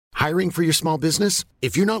Hiring for your small business?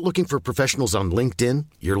 If you're not looking for professionals on LinkedIn,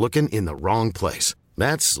 you're looking in the wrong place.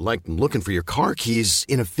 That's like looking for your car keys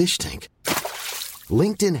in a fish tank.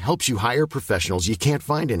 LinkedIn helps you hire professionals you can't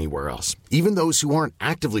find anywhere else, even those who aren't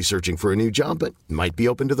actively searching for a new job but might be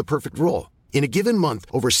open to the perfect role. In a given month,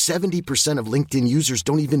 over 70% of LinkedIn users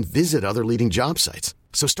don't even visit other leading job sites.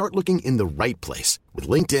 So start looking in the right place. With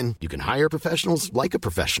LinkedIn, you can hire professionals like a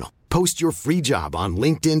professional. Post your free job on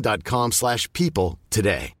linkedin.com/people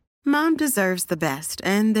today. Mom deserves the best,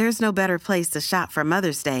 and there's no better place to shop for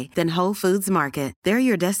Mother's Day than Whole Foods Market. They're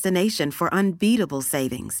your destination for unbeatable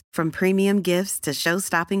savings, from premium gifts to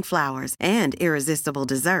show-stopping flowers and irresistible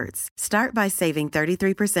desserts. Start by saving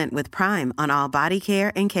 33% with Prime on all body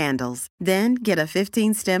care and candles. Then get a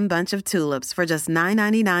 15-stem bunch of tulips for just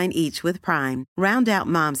 $9.99 each with Prime. Round out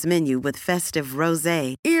Mom's menu with festive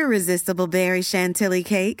rosé, irresistible berry chantilly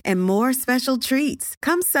cake, and more special treats.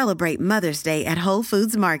 Come celebrate Mother's Day at Whole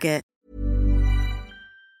Foods Market.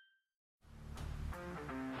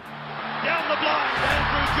 Down the blind,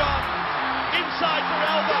 Andrew John. Inside for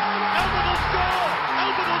Albert. Albert will score.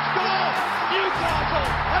 Albert will score. Newcastle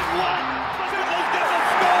have won. Fiddler's going to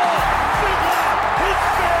score. Fiddler, it's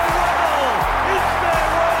farewell. It's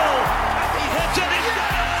farewell. He hits it. He's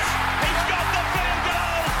got it. He's got the field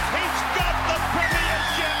goal. He's got the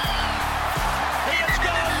premiership. He has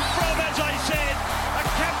gone from, as I said, a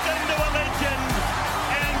captain to a legend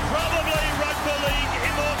and probably rugby league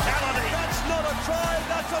immortality. That's not a try.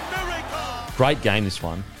 That's a miracle. Great game, this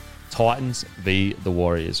one. Titans v the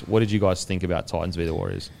Warriors. What did you guys think about Titans v the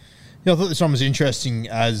Warriors? Yeah, I thought this one was interesting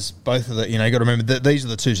as both of the, you got to remember that these are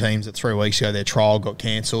the two teams that 3 weeks ago their trial got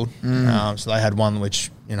cancelled. So they had one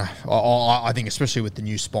which, I think especially with the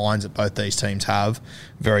new spines that both these teams have,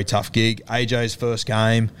 very tough gig. AJ's first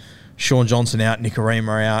game, Sean Johnson out,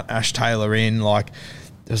 Nikorima out, Ash Taylor in,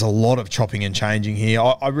 there's a lot of chopping and changing here.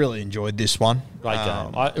 I really enjoyed this one. Great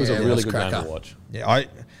game. It was a really good game to watch.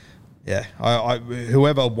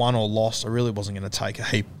 Whoever won or lost, I really wasn't going to take a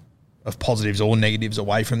heap of positives or negatives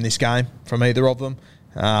away from this game, from either of them.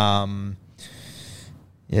 I'm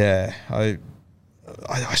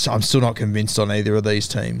still not convinced on either of these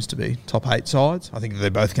teams to be top 8 sides. I think they're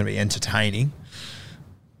both going to be entertaining,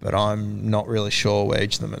 but I'm not really sure where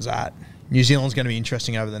each of them is at. New Zealand's going to be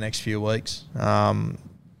interesting over the next few weeks.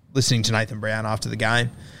 Listening to Nathan Brown after the game,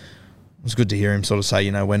 it was good to hear him sort of say,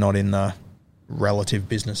 we're not in the relative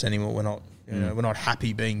business anymore. We're not, we're not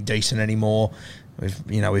happy being decent anymore.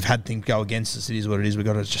 We've had things go against us. It is what it is. We've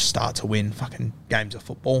got to just start to win fucking games of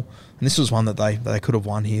football. And this was one that they could have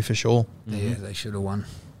won here for sure. Yeah, they should have won.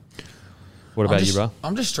 What about you, bro?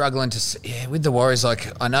 I'm just struggling with the Warriors.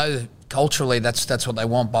 I know culturally that's what they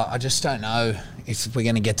want, but I just don't know if we're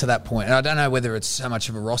going to get to that point. And I don't know whether it's so much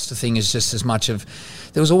of a roster thing as just as much of...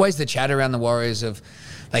 There was always the chat around the Warriors of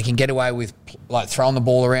they can get away with throwing the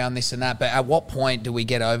ball around, this and that, but at what point do we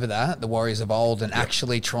get over that, the Warriors of old, and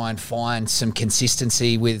actually try and find some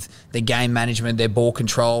consistency with the game management, their ball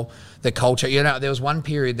control, the culture? There was one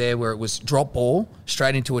period there where it was drop ball,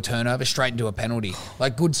 straight into a turnover, straight into a penalty.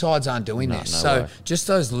 Good sides aren't doing this. So just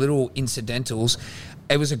those little incidentals.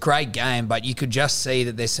 It was a great game, but you could just see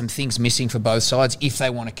that there's some things missing for both sides if they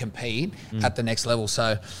want to compete at the next level.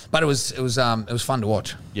 So, but it was fun to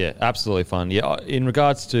watch. Yeah, absolutely fun. Yeah, in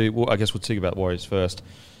regards to, I guess we'll talk about the Warriors first.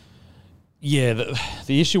 Yeah,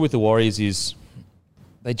 the issue with the Warriors is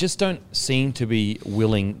they just don't seem to be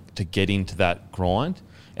willing to get into that grind,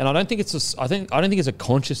 and I don't think it's I don't think it's a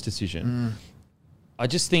conscious decision. I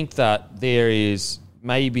just think that there is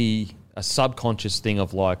maybe a subconscious thing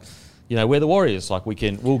of we're the Warriors.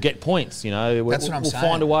 We'll get points. That's what I'm saying.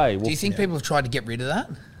 We'll find a way. Do you think people have tried to get rid of that?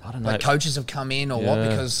 I don't know. Coaches have come in or what?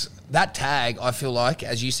 Because that tag, I feel like,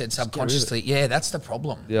 as you said, subconsciously, that's the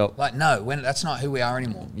problem. Yep. That's not who we are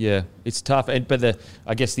anymore. Yeah, it's tough. But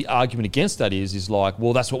I guess the argument against that is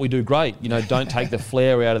that's what we do great. Don't take the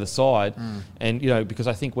flair out of the side. And, because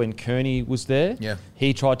I think when Kearney was there,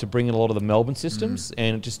 he tried to bring in a lot of the Melbourne systems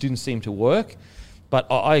and it just didn't seem to work.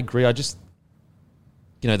 But I agree.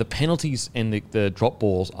 The penalties and the drop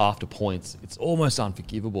balls after points, it's almost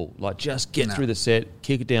unforgivable. Just get through the set,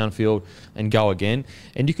 kick it downfield, and go again.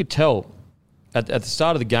 And you could tell at the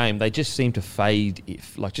start of the game, they just seemed to fade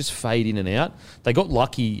in and out. They got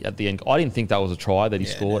lucky at the end. I didn't think that was a try that he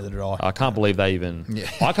scored. Neither did I. I can't believe they even... Yeah.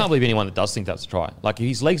 I can't believe anyone that does think that's a try. If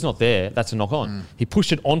his leg's not there, that's a knock-on. He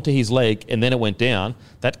pushed it onto his leg and then it went down.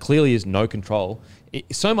 That clearly is no control.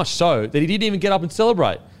 So much so that he didn't even get up and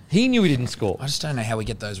celebrate. He knew he didn't score. I just don't know how we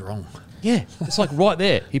get those wrong. Yeah, it's right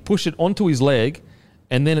there. He pushed it onto his leg,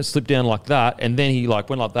 and then it slipped down like that, and then he went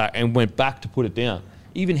like that and went back to put it down.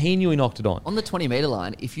 Even he knew he knocked it on. On the 20-metre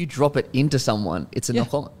line, if you drop it into someone, it's a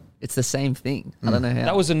knock-on. It's the same thing. I don't know how.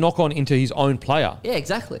 That was a knock-on into his own player. Yeah,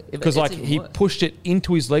 exactly. Because like he pushed it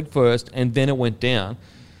into his leg first and then it went down.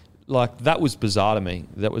 Like that was bizarre to me.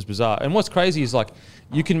 That was bizarre. And what's crazy is like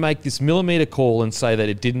you can make this millimeter call and say that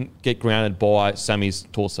it didn't get grounded by Sammy's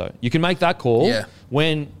torso. You can make that call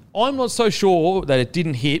when I'm not so sure that it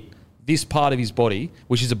didn't hit this part of his body,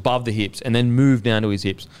 which is above the hips, and then move down to his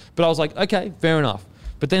hips. But I was like, okay, fair enough.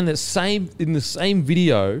 But then in the same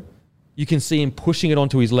video, you can see him pushing it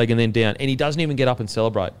onto his leg and then down, and he doesn't even get up and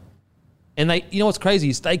celebrate. And you know what's crazy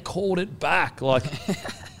is they called it back. Like,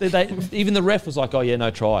 even the ref was like, "Oh yeah,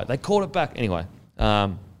 no try." They called it back anyway.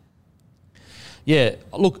 Yeah,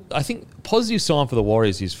 look, I think a positive sign for the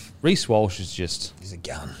Warriors is Reece Walsh is just—he's a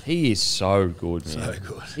gun. He is so good, man. So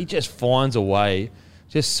good. He just finds a way,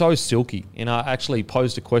 just so silky. And I actually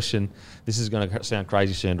posed a question. This is going to sound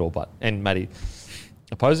crazy, Shandor, and Matty.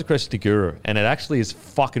 I posed a question to Guru, and it actually is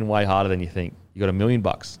fucking way harder than you think. You got $1 million.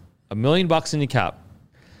 $1 million in your cap.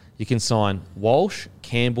 You can sign Walsh,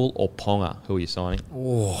 Campbell, or Ponga. Who are you signing?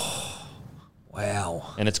 Oh,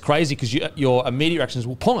 wow. And it's crazy because your immediate reaction is,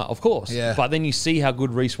 well, Ponga, of course. Yeah. But then you see how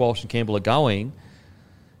good Reece Walsh and Campbell are going.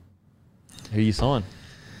 Who you sign?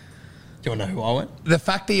 Do you want to know who I went? The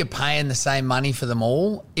fact that you're paying the same money for them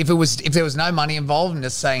all, if there was no money involved and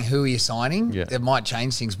just saying who are you signing, it might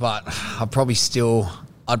change things. But I'd probably still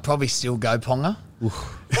go Ponga.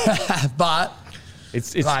 But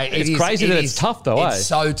it's crazy that it's tough though. It's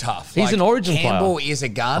so tough. He's an Origin player. Campbell is a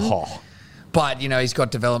gun, but you know he's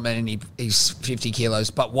got development and he's 50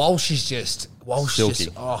 kilos. But Walsh is just silky.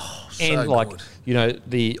 So and good. You know,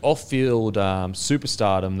 the off-field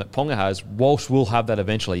superstardom that Ponga has, Walsh will have that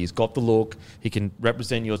eventually. He's got the look. He can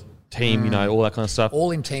represent your team, you know, all that kind of stuff. All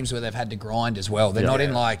in teams where they've had to grind as well. They're not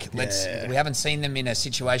in we haven't seen them in a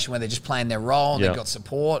situation where they're just playing their role and they've got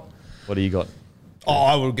support. What do you got? Oh,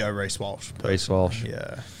 I would go Reece Walsh. Reece Walsh.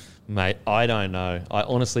 Yeah. Mate, I don't know. I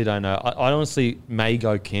honestly don't know. I honestly may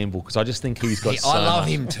go Campbell because I just think he's got I love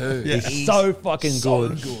him too. He's so fucking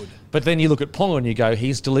good. But then you look at Ponga and you go,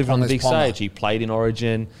 he's delivered on the big stage. He played in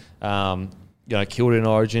Origin, you know, killed it in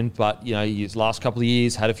Origin. But, you know, his last couple of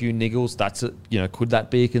years had a few niggles. Could that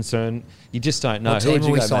be a concern? You just don't know. What team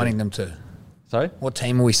are we signing them to? Sorry? What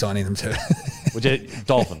team are we signing them to?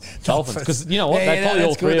 Dolphins. Because you know what? They probably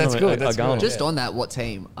all three of them are going. Just on that, what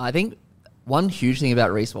team? I think one huge thing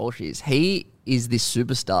about Reece Walsh is he is this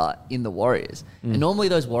superstar in the Warriors. And normally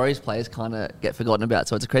those Warriors players kind of get forgotten about,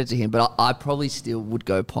 so it's a credit to him. But I probably still would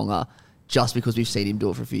go Ponga just because we've seen him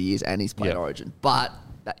do it for a few years and he's played Origin. But,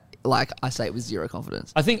 like I say, it was zero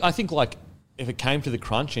confidence. I think like, if it came to the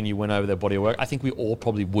crunch and you went over their body of work, I think we all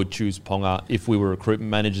probably would choose Ponga if we were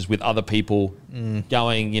recruitment managers with other people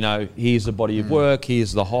going, you know, here's the body of work,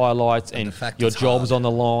 here's the highlights, and your job's on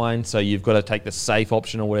the line, so you've got to take the safe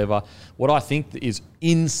option or whatever. What I think is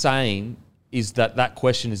insane is that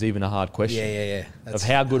question is even a hard question. Yeah. Of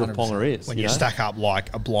how good a Ponga is. When you stack up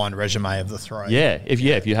like a blind resume of the three. Yeah, if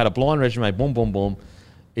you had a blind resume, boom, boom, boom,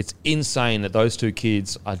 it's insane that those two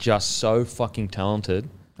kids are just so fucking talented.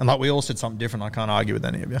 And like we all said something different. I can't argue with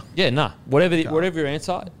any of you. Yeah, nah. Whatever your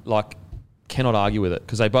answer, like, cannot argue with it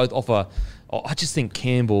because they both offer. I just think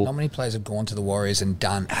Campbell. How many players have gone to the Warriors and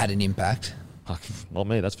had an impact? Not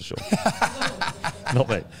me, that's for sure. Not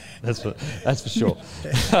me, that's for sure.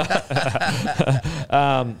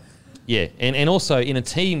 Yeah, and also in a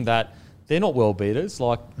team that they're not world beaters.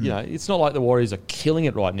 Like, you know, it's not like the Warriors are killing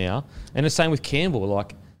it right now. And the same with Campbell.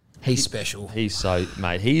 Like, he's special. He's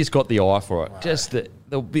he's got the eye for it. Right. Just the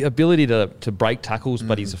ability to break tackles,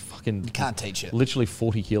 but he's a fucking... You can't teach it. Literally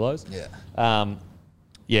 40 kilos. Yeah.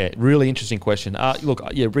 Yeah, really interesting question.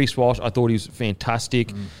 Reece Walsh, I thought he was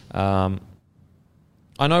fantastic.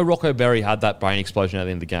 I know Rocco Berry had that brain explosion at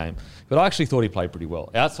the end of the game, but I actually thought he played pretty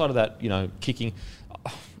well. Outside of that, you know, kicking,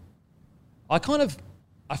 I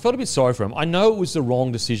felt a bit sorry for him. I know it was the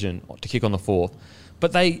wrong decision to kick on the fourth,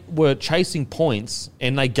 but they were chasing points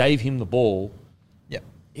and they gave him the ball. Yep.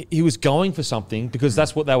 He was going for something because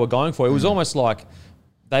that's what they were going for. It was almost like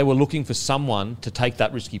they were looking for someone to take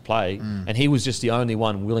that risky play, and he was just the only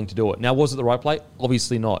one willing to do it. Now, was it the right play?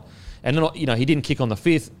 Obviously not. And then, you know, he didn't kick on the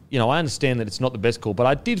fifth. You know, I understand that it's not the best call, but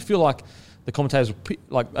I did feel like the commentators were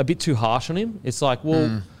like a bit too harsh on him. It's like,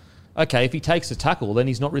 well, okay, if he takes a tackle, then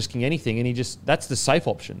he's not risking anything, and that's the safe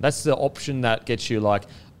option. That's the option that gets you like,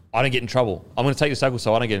 I don't get in trouble. I'm going to take this tackle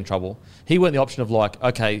so I don't get in trouble. He went the option of like,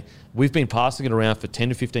 okay, we've been passing it around for 10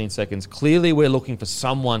 to 15 seconds. Clearly we're looking for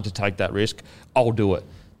someone to take that risk. I'll do it.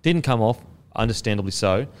 Didn't come off, understandably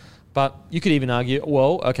so. But you could even argue,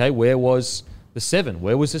 well, okay, where was the 7?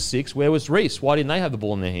 Where was the 6? Where was Reece? Why didn't they have the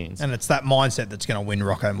ball in their hands? And it's that mindset that's going to win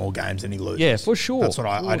Rocco more games than he loses. Yeah, for sure. That's what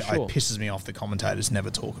It it pisses me off. The commentators never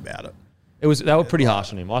talk about it. They were pretty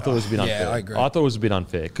harsh on him. I thought it was a bit unfair. I agree. I thought it was a bit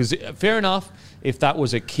unfair because fair enough if that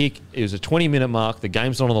was a kick, it was a 20-minute mark, the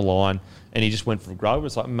game's not on the line, and he just went for a grub.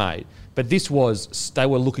 It's like, mate. But this was they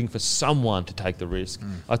were looking for someone to take the risk.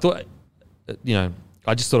 I thought,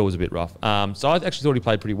 I just thought it was a bit rough. So I actually thought he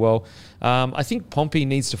played pretty well. I think Pompey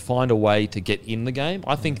needs to find a way to get in the game.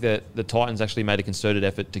 I think that the Titans actually made a concerted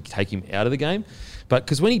effort to take him out of the game. But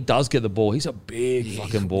because when he does get the ball, he's a big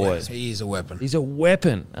fucking boy. He is a weapon. He's a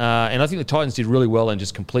weapon. And I think the Titans did really well and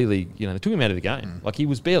just completely, they took him out of the game. Like, he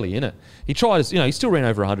was barely in it. He tried, he still ran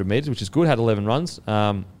over 100 metres, which is good, had 11 runs.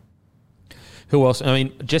 Who else? I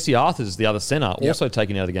mean, Jesse Arthur's the other centre, also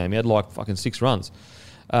taken out of the game. He had like fucking 6 runs.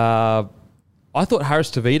 I thought Harris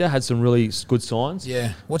Tavita had some really good signs.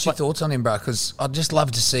 Yeah. What's your thoughts on him, bro? Because I'd just love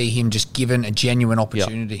to see him just given a genuine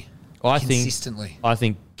opportunity consistently. I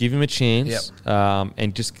think give him a chance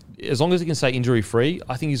and just as long as he can stay injury-free,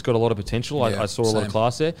 I think he's got a lot of potential. I saw a lot of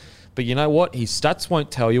class there. But you know what? His stats won't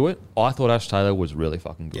tell you it. I thought Ash Taylor was really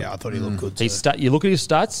fucking good. Yeah, I thought he looked good too. You look at his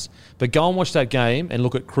stats, but go and watch that game and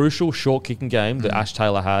look at crucial short kicking game that Ash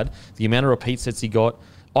Taylor had, the amount of repeat sets he got.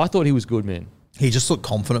 I thought he was good, man. He just looked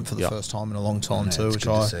confident for the first time in a long time too, which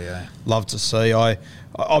I see, love to see.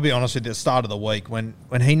 I'll be honest with you, at the start of the week, when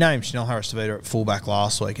he named Chanel Harris-Tavita at fullback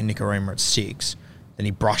last week and Nikorima at 6, then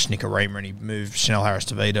he brushed Nikorima and he moved Chanel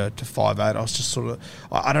Harris-Tavita to 5'8". I was just sort of...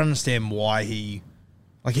 I don't understand why he...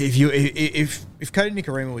 Like, if Cody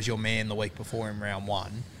Nikorima was your man the week before in round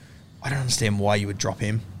 1, I don't understand why you would drop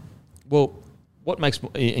him. Well, what makes...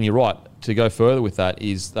 And you're right, to go further with that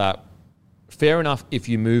is that fair enough if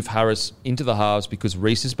you move Harris into the halves because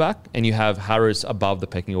Reece is back and you have Harris above the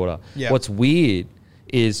pecking order. Yeah. What's weird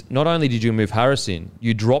is not only did you move Harris in,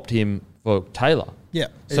 you dropped him for Taylor. Yeah.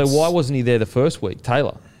 So why wasn't he there the first week,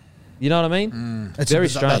 Taylor? You know what I mean? It's very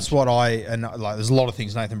strange. That's what there's a lot of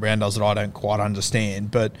things Nathan Brown does that I don't quite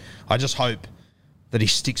understand, but I just hope that he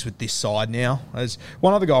sticks with this side now. There's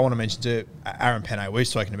one other guy I want to mention too, Aaron Penne. We've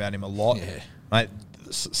spoken about him a lot. Yeah. Mate,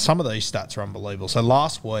 some of these stats are unbelievable. So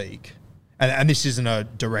last week... And this isn't a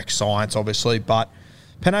direct science, obviously, but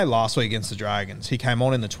Penne last week against the Dragons, he came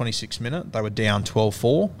on in the 26th minute. They were down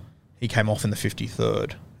 12-4. He came off in the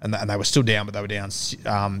 53rd. And they were still down, but they were down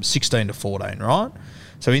 16-14, right?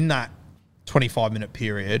 So in that 25-minute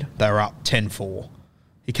period, they were up 10-4.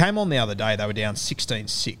 He came on the other day. They were down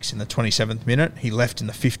 16-6 in the 27th minute. He left in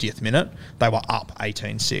the 50th minute. They were up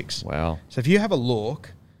 18-6. Wow. So if you have a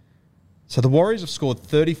look... So the Warriors have scored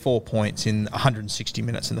 34 points in 160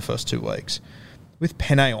 minutes in the first 2 weeks. With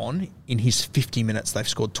Penne on, in his 50 minutes, they've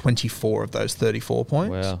scored 24 of those 34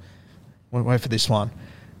 points. Wow. Wait for this one.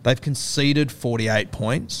 They've conceded 48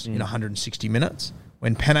 points in 160 minutes.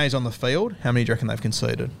 When Penne's on the field, how many do you reckon they've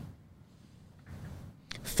conceded?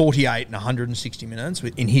 48 in 160 minutes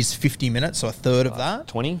in his 50 minutes, so a third of that.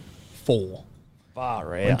 20? 4.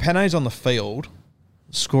 Far out. When Penne's on the field...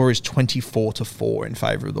 Score is 24-4 in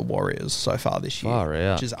favour of the Warriors so far this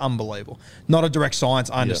year, which is unbelievable. Not a direct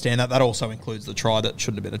science, I understand that. That also includes the try that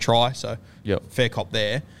shouldn't have been a try, so fair cop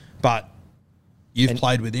there. But you've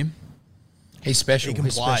played with him. He's special.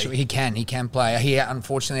 He can He can play. He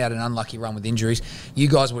unfortunately had an unlucky run with injuries. You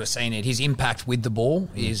guys would have seen it. His impact with the ball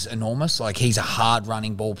is enormous. Like, he's a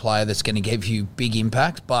hard-running ball player that's going to give you big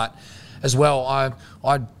impact. But as well,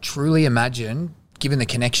 I truly imagine... Given the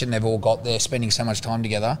connection they've all got there, spending so much time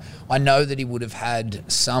together, I know that he would have had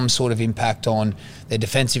some sort of impact on their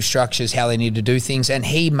defensive structures, how they need to do things, and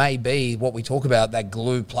he may be what we talk about, that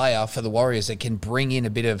glue player for the Warriors that can bring in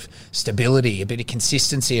a bit of stability, a bit of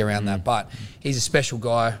consistency around that. But he's a special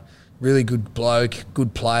guy, really good bloke,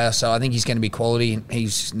 good player, so I think he's going to be quality, and he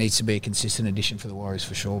needs to be a consistent addition for the Warriors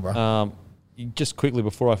for sure, bro. Just quickly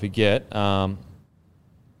before I forget,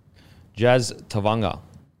 Jazz Tavanga.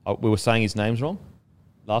 We were saying his name's wrong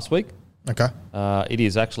last week. Okay. It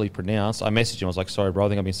is actually pronounced. I messaged him. I was like, sorry, bro, I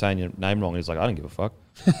think I've been saying your name wrong. And he's like, I don't give a fuck.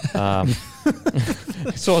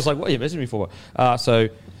 So I was like, what are you messaging me for? So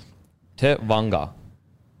Tevanga.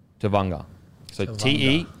 So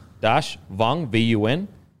T-E-Vung, V-U-N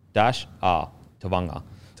 -R. Tevanga.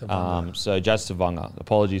 So Jazz Tavanga.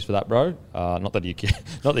 Apologies for that, bro. Not that you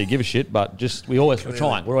give a shit, but just we're always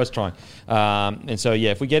trying. And so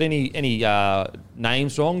if we get any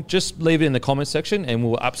names wrong, just leave it in the comment section, and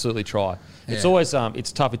we'll absolutely try. Yeah. It's always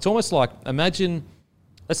it's tough. It's almost like, imagine,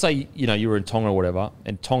 let's say you were in Tonga or whatever,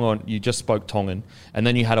 and Tonga, you just spoke Tongan, and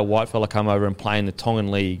then you had a white fella come over and play in the Tongan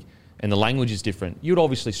league, and the language is different. You'd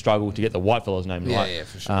obviously struggle to get the white fella's name right. Yeah,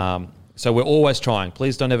 for sure. So we're always trying.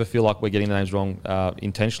 Please don't ever feel like we're getting the names wrong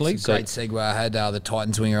intentionally. It's a great segue. I had the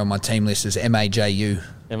Titans winger on my team list as Maju.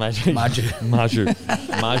 Maju.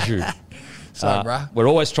 Sorry, bruh. We're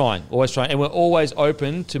always trying, and we're always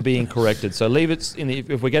open to being corrected. So leave it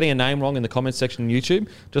if we're getting a name wrong in the comments section on YouTube,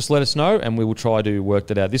 just let us know, and we will try to work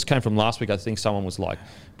that out. This came from last week. I think someone was like,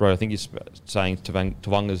 "Bro, I think you're saying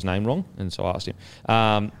Tavanga's name wrong," and so I asked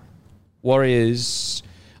him. Warriors.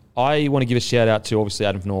 I want to give a shout out to obviously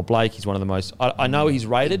Adam Vanor-Blake. He's one of the most. I know he's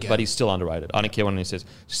rated, but he's still underrated. I don't care what anyone says.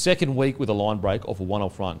 Second week with a line break off a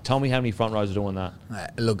 1-off front. Tell me how many front rows are doing that.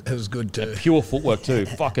 Look, it was good too. Pure footwork too.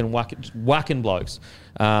 Fucking whacking blokes.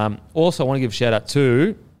 Also, I want to give a shout out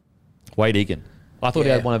to Wade Egan. I thought he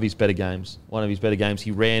had one of his better games.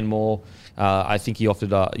 He ran more. I think he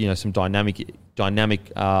offered some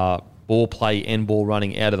dynamic ball play and ball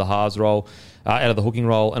running out of the halves role, out of the hooking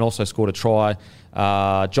role, and also scored a try.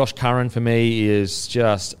 Josh Curran for me is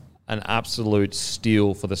just an absolute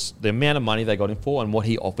steal for the amount of money they got him for and what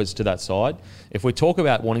he offers to that side. If we talk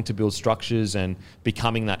about wanting to build structures and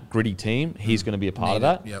becoming that gritty team, he's going to be a part of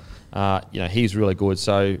that. Yep. He's really good.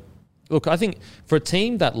 So, look, I think for a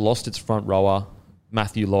team that lost its front rower,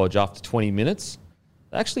 Matthew Lodge, after 20 minutes,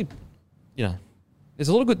 actually,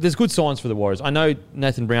 there's good signs for the Warriors. I know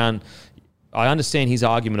Nathan Brown. I understand his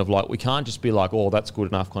argument of like, we can't just be like, oh, that's good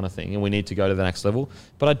enough kind of thing, and we need to go to the next level.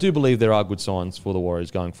 But I do believe there are good signs for the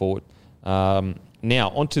Warriors going forward. Now,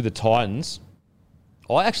 onto the Titans.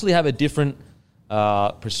 I actually have a different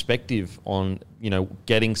perspective on,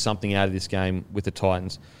 getting something out of this game with the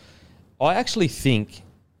Titans. I actually think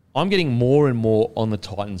I'm getting more and more on the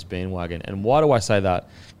Titans bandwagon. And why do I say that?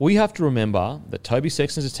 Well, you have to remember that Toby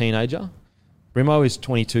Sexton's a teenager. Brimo is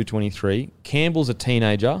 22, 23. Campbell's a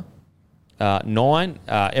teenager. 9.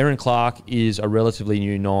 Aaron Clark is a relatively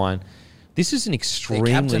new 9. This is an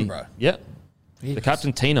extremely... The captain, bro. Yep. The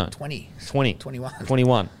captain, Tino.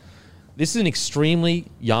 21. This is an extremely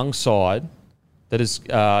young side that is,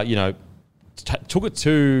 took it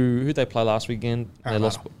to... Who'd they play last weekend? Parramatta. They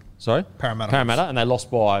lost... Sorry? Parramatta. And they lost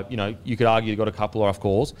by, you could argue they got a couple of off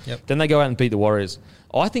calls. Yep. Then they go out and beat the Warriors.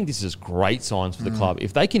 I think this is great signs for the club.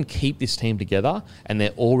 If they can keep this team together and they're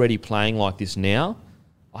already playing like this now...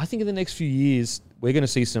 I think in the next few years, we're going to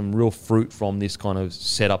see some real fruit from this kind of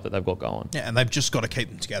setup that they've got going. Yeah, and they've just got to keep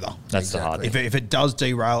them together. That's the hard thing. If it does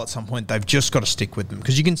derail at some point, they've just got to stick with them.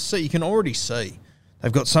 Because you can already see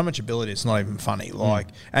they've got so much ability, it's not even funny.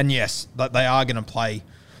 And yes, they are going to play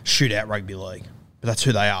shootout rugby league. But that's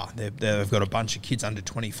who they are. They've got a bunch of kids under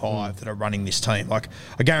 25 that are running this team. Like,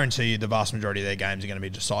 I guarantee you the vast majority of their games are going to be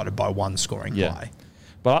decided by one scoring play.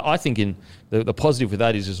 But I think in the positive with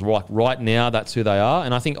that is just right now that's who they are.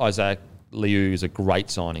 And I think Isaac Liu is a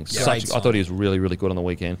great signing. I thought he was really, really good on the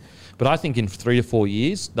weekend. But I think in 3 to 4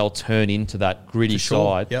 years, they'll turn into that gritty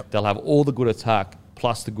side. Yep. They'll have all the good attack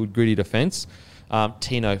plus the good gritty defence.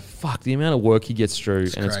 Tino, the amount of work he gets through.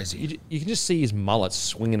 It's crazy. You can just see his mullet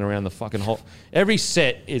swinging around the fucking hot. Every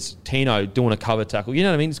set is Tino doing a cover tackle. You know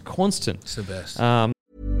what I mean? It's constant. It's the best.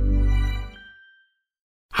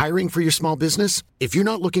 Hiring for your small business? If you're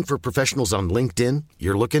not looking for professionals on LinkedIn,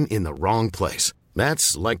 you're looking in the wrong place.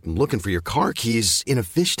 That's like looking for your car keys in a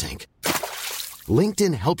fish tank.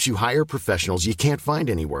 LinkedIn helps you hire professionals you can't find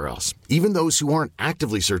anywhere else, even those who aren't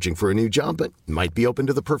actively searching for a new job but might be open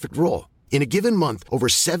to the perfect role. In a given month, over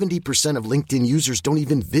 70% of LinkedIn users don't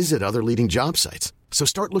even visit other leading job sites. So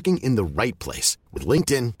start looking in the right place. With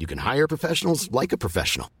LinkedIn, you can hire professionals like a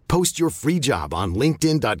professional. Post your free job on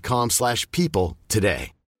linkedin.com/people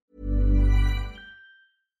today.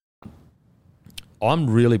 I'm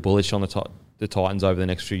really bullish on the Titans over the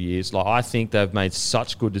next few years. I think they've made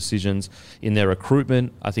such good decisions in their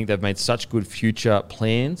recruitment. I think they've made such good future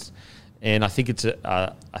plans. And I think it's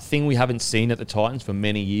a thing we haven't seen at the Titans for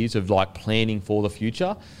many years of planning for the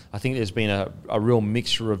future. I think there's been a real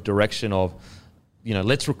mixture of direction of,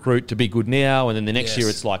 let's recruit to be good now. And then the next year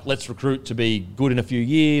it's let's recruit to be good in a few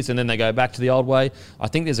years. And then they go back to the old way. I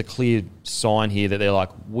think there's a clear sign here that they're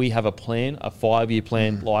we have a plan, a 5-year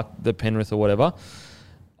plan like the Penrith or whatever.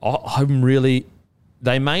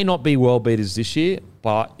 They may not be world beaters this year,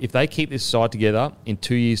 but if they keep this side together in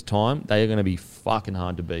 2 years' time, they are going to be fucking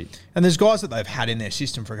hard to beat. And there's guys that they've had in their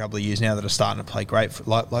system for a couple of years now that are starting to play great,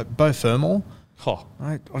 like Beau Fermor. How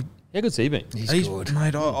good's he been? He's good.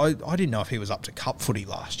 Mate, I didn't know if he was up to cup footy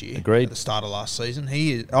last year. Agreed. At the start of last season.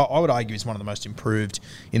 He is, I would argue he's one of the most improved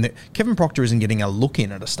in the... Kevin Proctor isn't getting a look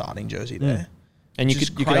in at a starting jersey there. And you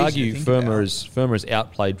could argue Firma has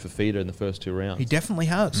outplayed Fafita in the first 2 rounds. He definitely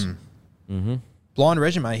has. Blind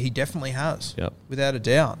resume, he definitely has. Without a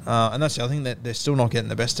doubt. And that's the other thing, that they're still not getting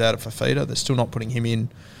the best out of Fafita. They're still not putting him in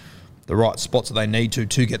the right spots that they need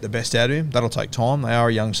to get the best out of him. That'll take time. They are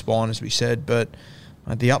a young spine, as we said, but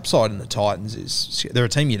the upside in the Titans is they're a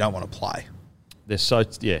team you don't want to play. They're so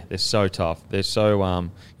tough. They're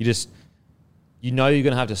so you know you're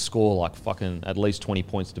going to have to score like fucking at least 20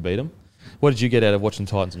 points to beat them. What did you get out of watching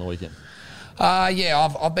Titans on the weekend?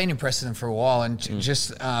 I've been impressed with them for a while, and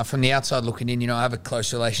just from the outside looking in, I have a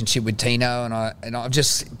close relationship with Tino, and I've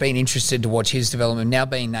just been interested to watch his development. Now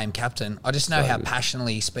being named captain, I just know how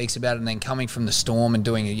passionately he speaks about it, and then coming from the Storm and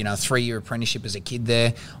doing a 3-year apprenticeship as a kid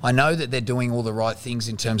there, I know that they're doing all the right things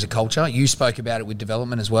in terms of culture. You spoke about it with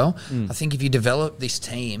development as well. I think if you develop this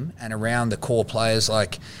team and around the core players,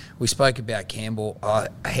 like we spoke about Campbell,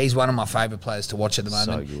 he's one of my favourite players to watch at the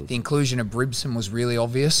moment. So good. The inclusion of Bribson was really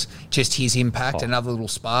obvious, just his impact, another little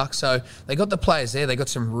spark. So they got the players there. They got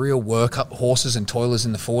some real work up horses and toilers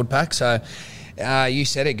in the forward pack. So you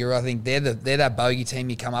said it, Guru. I think they're that bogey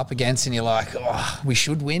team you come up against and you're like, we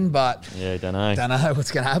should win, but don't know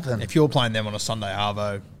what's going to happen. If you're playing them on a Sunday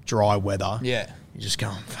arvo, dry weather, you're just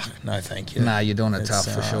going, fuck, no thank you. No, you're doing it tough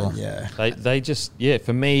for sure. Yeah. They just,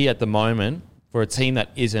 for me at the moment, for a team that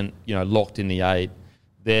isn't, locked in the 8,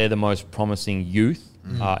 they're the most promising youth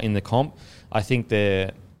in the comp. I think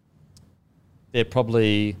they're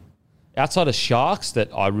probably outside of Sharks that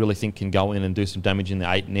I really think can go in and do some damage in the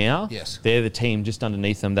 8 now. Yes. They're the team just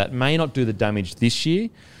underneath them that may not do the damage this year,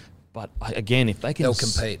 but again, if they can... They'll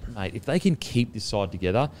compete. Mate, if they can keep this side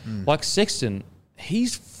together, like Sexton,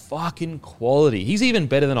 he's fucking quality. He's even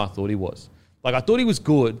better than I thought he was. Like, I thought he was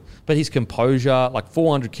good, but his composure, like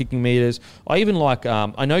 400 kicking metres. I even like...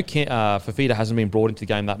 I know Fafita hasn't been brought into the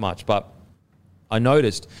game that much, but I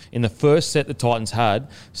noticed in the first set the Titans had,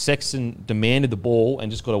 Sexton demanded the ball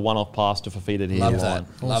and just got a one-off pass to Fafita to his line.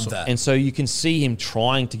 Love that. And so you can see him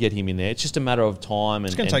trying to get him in there. It's just a matter of time.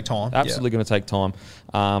 It's going to take time. Absolutely going to take time.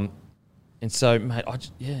 And so, mate,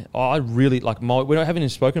 I really like. We haven't even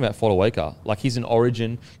spoken about Fodawaker. Like, he's an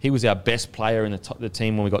Origin. He was our best player in the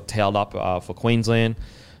team when we got towed up for Queensland.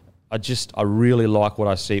 I really like what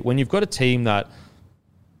I see when you've got a team that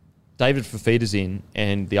David Fafita's in,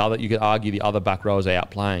 and you could argue the other back rowers are out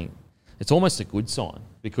playing. It's almost a good sign,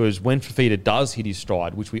 because when Fafita does hit his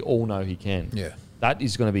stride, which we all know he can, that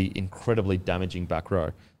is going to be incredibly damaging back row.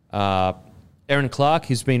 Aaron Clark,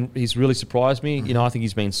 he's really surprised me. I think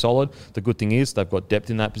he's been solid. The good thing is they've got depth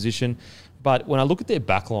in that position. But when I look at their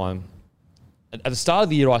backline, at the start of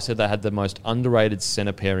the year I said they had the most underrated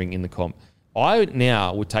centre pairing in the comp. I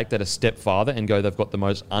now would take that a step farther and go they've got the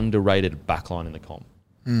most underrated backline in the comp.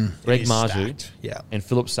 Greg Marju and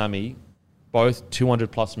Philip Sami, both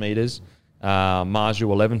 200-plus metres. Marju,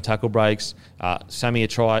 11 tackle breaks. Sami a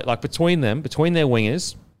try. Like, between their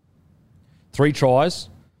wingers, 3 tries,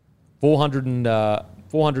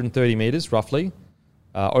 430 metres, roughly,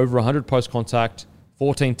 over 100 post-contact,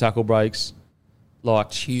 14 tackle breaks.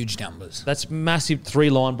 Like, huge numbers. That's massive.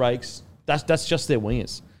 3 line breaks. That's just their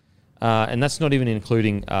wingers. And that's not even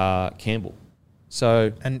including Campbell.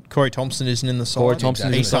 And Corey Thompson isn't in the side. Corey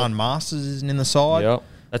Thompson Isan Masters isn't in the side. Yep.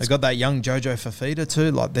 They've got that young Jojo Fafita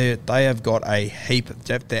too. Like, they have got a heap of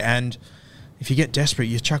depth there. And if you get desperate,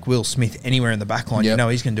 you chuck Will Smith anywhere in the back line. You know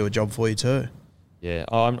he's going to do a job for you too. Yeah,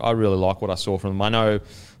 I really like what I saw from them. I know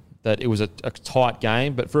that it was a tight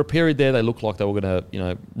game, but for a period there, they looked like they were going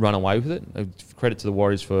to, run away with it. Credit to the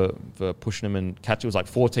Warriors for pushing them and catch. It was like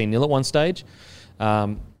 14-0 at one stage.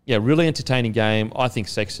 Really entertaining game. I think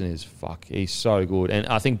Sexton he's so good. And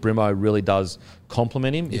I think Brimo really does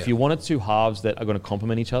complement him. Yeah. If you wanted 2 halves that are going to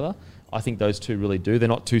complement each other, I think those two really do. They're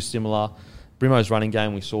not too similar. Brimo's running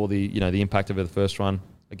game, we saw the impact of it the first run.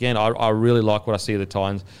 Again, I really like what I see of the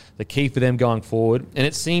Titans. The key for them going forward, and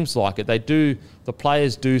it seems like it, the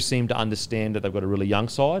players do seem to understand that they've got a really young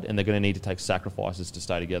side and they're going to need to take sacrifices to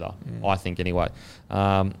stay together, I think anyway.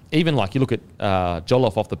 Even like you look at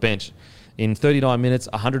Jolloff off the bench, in 39 minutes,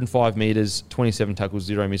 105 metres, 27 tackles,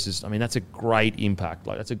 0 misses. I mean, that's a great impact.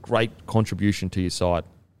 Like, that's a great contribution to your side.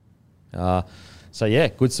 Good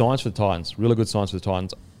signs for the Titans. Really good signs for the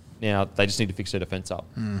Titans. Now, they just need to fix their defence up.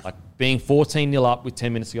 Like, being 14-0 up with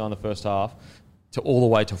 10 minutes to go in the first half to all the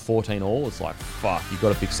way to 14-all, it's like, fuck, you've got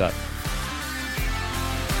to fix that.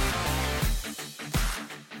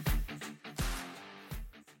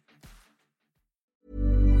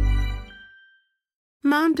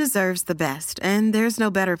 Mom deserves the best, and there's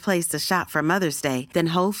no better place to shop for Mother's Day than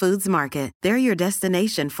Whole Foods Market. They're your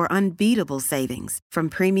destination for unbeatable savings, from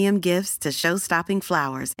premium gifts to show-stopping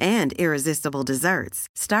flowers and irresistible desserts.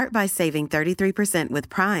 Start by saving 33% with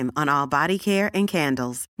Prime on all body care and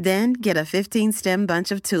candles. Then get a 15-stem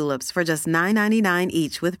bunch of tulips for just $9.99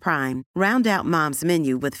 each with Prime. Round out Mom's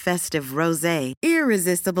menu with festive rosé,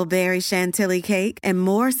 irresistible berry chantilly cake, and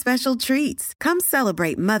more special treats. Come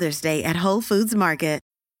celebrate Mother's Day at Whole Foods Market.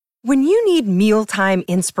 When you need mealtime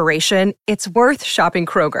inspiration, it's worth shopping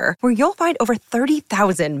Kroger, where you'll find over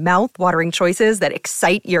 30,000 mouth-watering choices that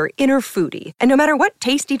excite your inner foodie. And no matter what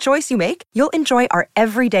tasty choice you make, you'll enjoy our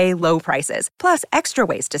everyday low prices, plus extra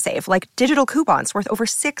ways to save, like digital coupons worth over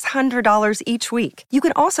 $600 each week. You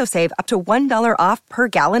can also save up to $1 off per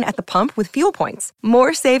gallon at the pump with fuel points.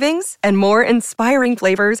 More savings and more inspiring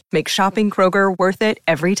flavors make shopping Kroger worth it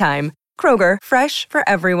every time. Kroger, fresh for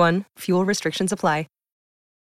everyone. Fuel restrictions apply.